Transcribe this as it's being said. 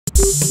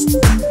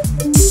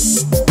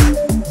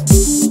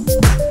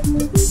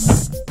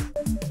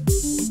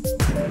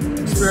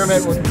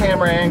Experiment with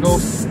camera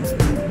angles.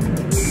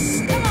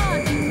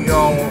 You're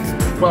all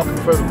welcome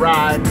for the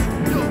ride.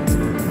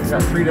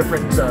 Got three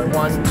different,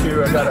 one,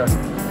 two, I got an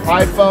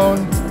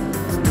iPhone,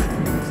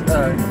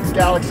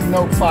 Galaxy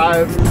Note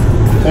 5,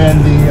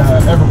 and the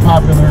ever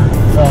popular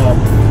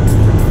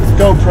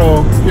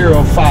GoPro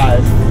Hero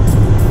 5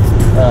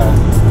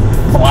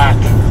 Black.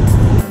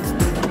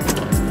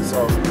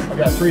 So I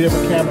got three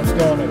different cameras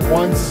going at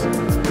once, and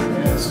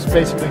this is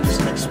basically just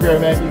an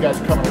experiment. You guys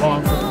are coming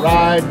along for the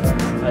ride.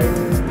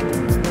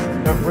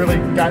 I've really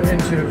gotten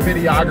into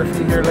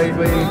videography here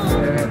lately,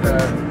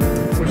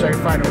 and wish I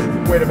could find a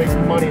way to make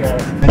money at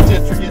it. I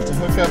did forget to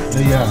hook up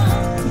the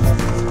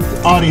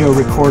audio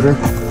recorder.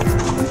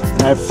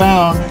 I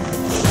found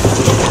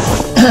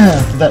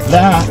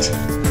that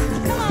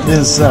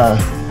is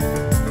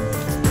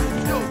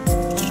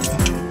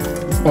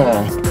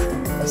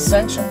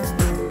essential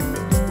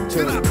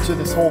to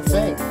this whole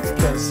thing,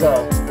 because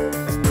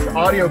the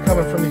audio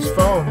coming from these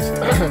phones,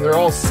 they're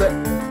all set,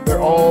 they're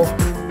all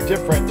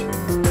different,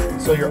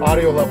 so your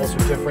audio levels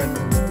are different.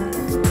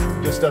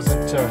 Just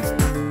doesn't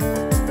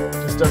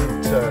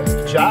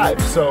jive.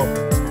 So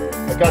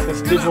I got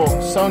this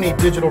Sony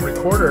digital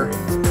recorder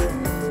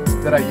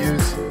that I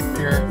use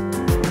here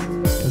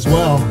as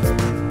well.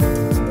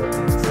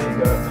 So you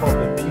gotta call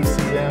it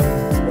PCM,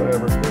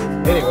 whatever.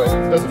 Anyway,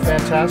 it does a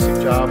fantastic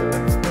job,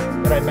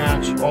 and I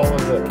match all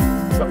of the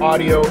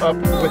audio up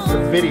with the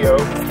video,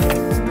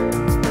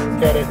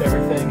 edit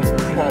everything, and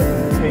cut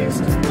and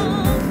paste.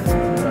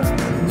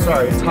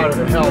 Sorry, it's hotter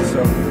than hell,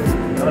 so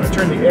I'm gonna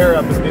turn the air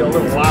up. It'll be a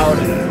little loud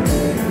in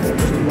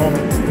just a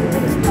moment.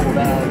 Cool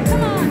down.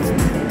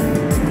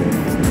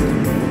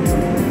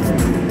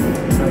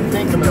 I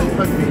think I'm gonna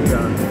put the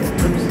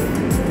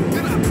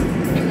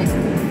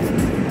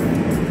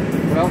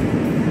well,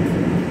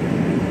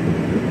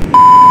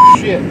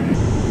 shit.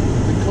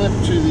 The clip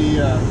to the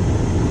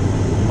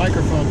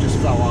microphone just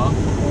fell off.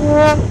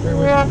 Bear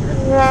with me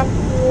here.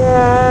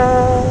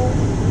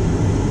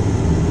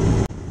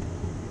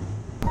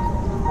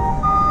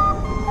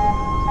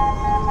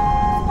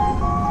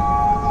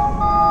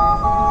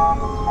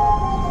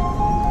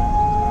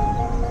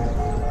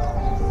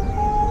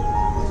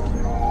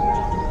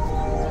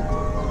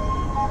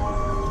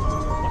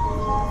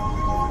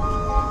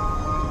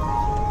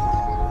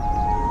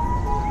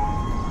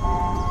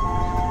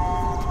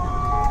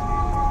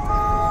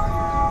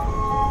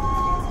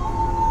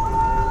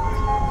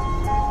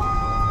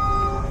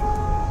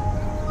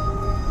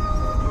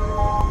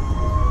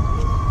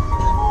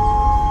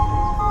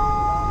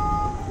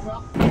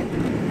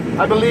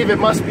 I believe it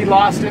must be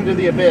lost into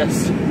the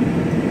abyss.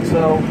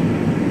 So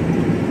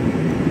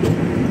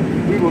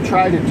we will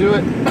try to do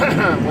it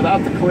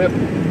without the clip.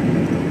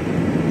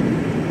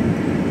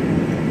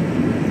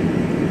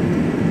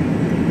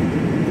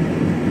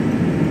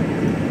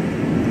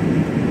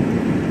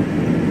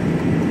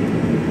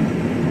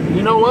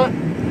 You know what?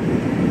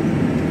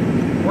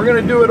 We're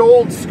gonna do it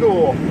old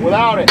school,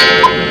 without it.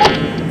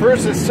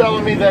 First it's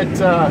telling me that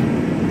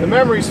the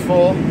memory's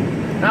full.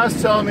 Now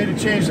it's telling me to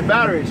change the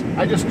batteries.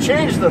 I just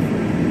changed the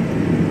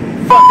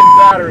fucking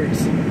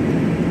batteries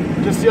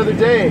just the other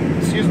day.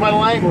 Excuse my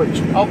language.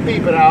 I'll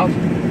beep it out.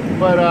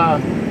 But I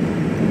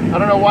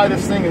don't know why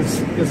this thing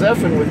is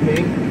effing with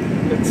me.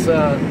 It's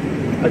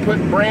I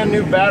put brand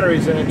new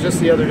batteries in it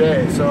just the other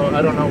day, so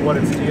I don't know what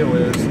its deal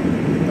is.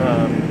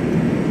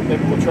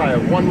 Maybe we'll try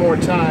it one more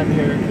time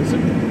here, because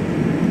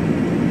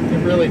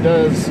it really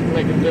does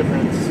make a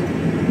difference.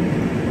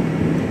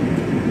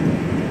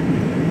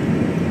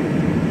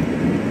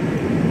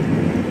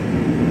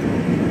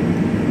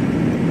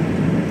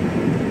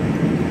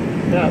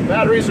 Yeah,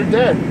 batteries are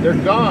dead. They're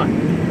gone.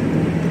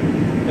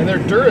 And they're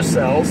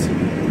Duracells,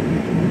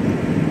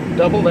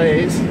 double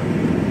A's,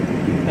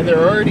 and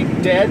they're already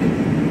dead.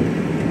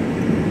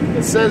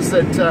 It says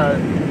that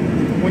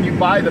when you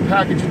buy the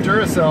package of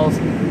Duracells,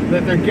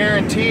 that they're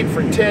guaranteed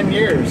for 10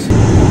 years.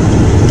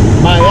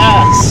 My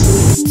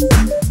ass.